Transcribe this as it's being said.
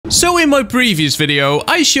So in my previous video,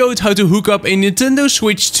 I showed how to hook up a Nintendo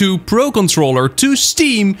Switch 2 Pro controller to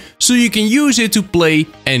Steam so you can use it to play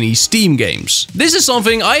any Steam games. This is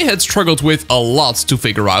something I had struggled with a lot to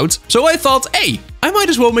figure out, so I thought, hey, I might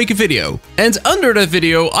as well make a video. And under that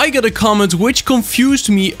video, I got a comment which confused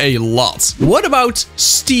me a lot. What about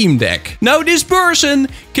Steam Deck? Now this person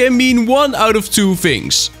can mean one out of two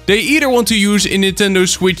things. They either want to use a Nintendo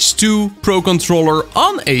Switch 2 Pro controller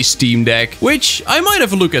on a Steam Deck, which I might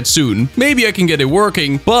have a look at soon. Maybe I can get it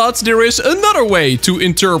working, but there is another way to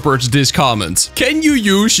interpret this comment. Can you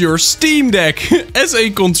use your Steam Deck as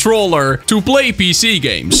a controller to play PC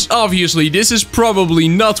games? Obviously, this is probably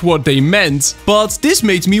not what they meant, but this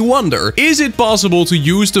made me wonder, is it possible to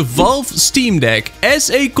use the Valve Steam Deck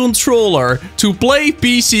as a controller to play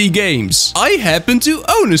PC games? I happen to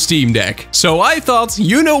own a Steam Deck, so I thought,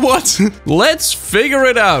 you know what? Let's figure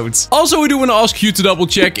it out. Also, I do want to ask you to double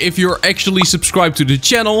check if you're actually subscribed to the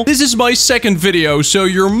channel. This is my second video, so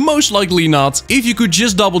you're most likely not. If you could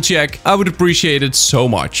just double check, I would appreciate it so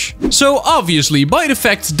much. So obviously, by the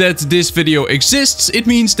fact that this video exists, it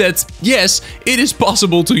means that yes, it is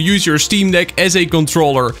possible to use your Steam Deck as a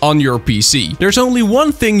controller on your PC. There's only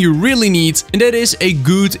one thing you really need, and that is a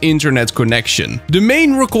good internet connection. The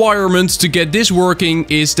main requirement to get this working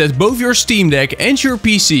is that both your Steam Deck and your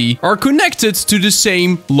PC are connected to the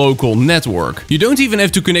same local network. You don't even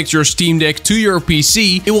have to connect your Steam Deck to your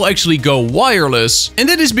PC, it will actually go wireless. And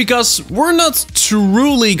that is because we're not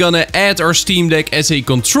truly gonna add our Steam Deck as a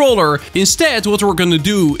controller. Instead, what we're gonna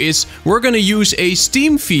do is we're gonna use a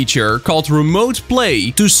Steam feature called Remote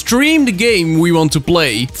Play to stream the game we want to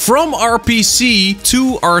play from our PC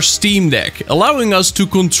to our Steam Deck, allowing us to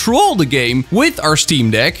control the game with our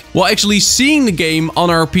Steam Deck while actually seeing the game on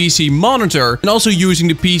our PC monitor and also using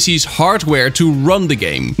the PC's hardware to run the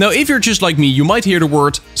game. Now, if you're just like me, you might hear the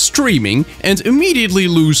word streaming and immediately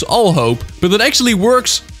lose all hope, but it actually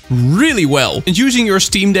works really well, and using your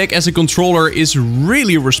Steam Deck as a controller is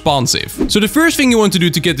really responsive. So the first thing you want to do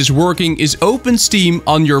to get this working is open Steam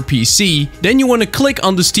on your PC, then you want to click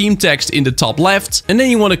on the Steam text in the top left, and then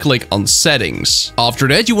you want to click on Settings. After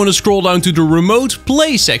that, you want to scroll down to the Remote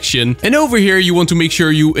Play section, and over here you want to make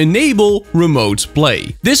sure you enable Remote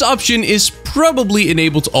Play. This option is probably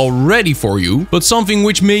enabled already for you, but something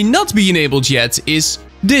which may not be enabled yet is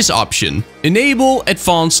this option, Enable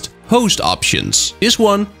Advanced Host Options. This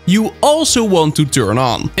one you also want to turn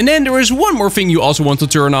on. And then there is one more thing you also want to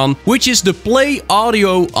turn on, which is the Play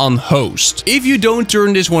Audio on Host. If you don't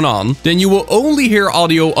turn this one on, then you will only hear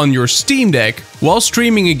audio on your Steam Deck while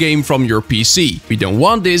streaming a game from your PC. We don't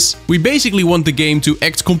want this. We basically want the game to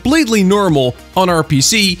act completely normal on our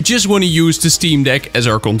PC, just want to use the Steam Deck as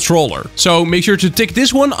our controller. So make sure to tick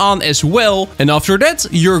this one on as well, and after that,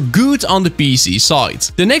 you're good on the PC side.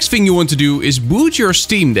 The next thing you want to do is boot your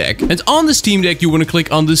Steam Deck, and on the Steam Deck you want to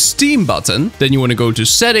click on the Steam button, then you want to go to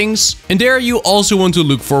Settings, and there you also want to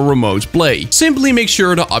look for Remote Play. Simply make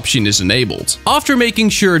sure the option is enabled. After making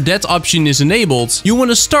sure that option is enabled, you want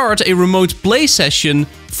to start a Remote Play session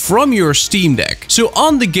from your Steam Deck. So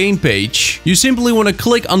on the game page, you simply want to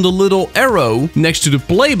click on the little arrow next to the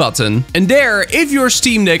play button, and there, if your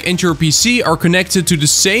Steam Deck and your PC are connected to the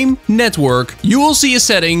same network, you will see a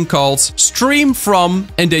setting called Stream From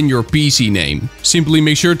and then your PC name. Simply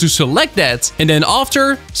make sure to select that, and then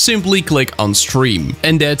after, simply click on Stream.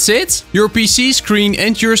 And that's it. Your PC screen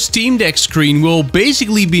and your Steam Deck screen will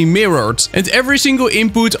basically be mirrored, and every single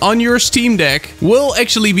input on your Steam Deck will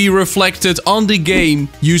actually be reflected on the game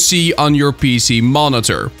you see on your PC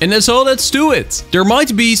monitor. And that's all that's to it. There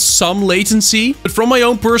might be some latency, but from my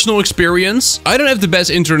own personal experience, I don't have the best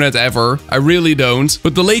internet ever. I really don't.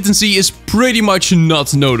 But the latency is pretty much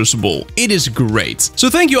not noticeable. It is great. So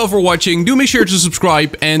thank you all for watching. Do make sure to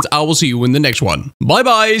subscribe, and I will see you in the next one. Bye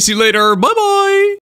bye. See you later. Bye bye.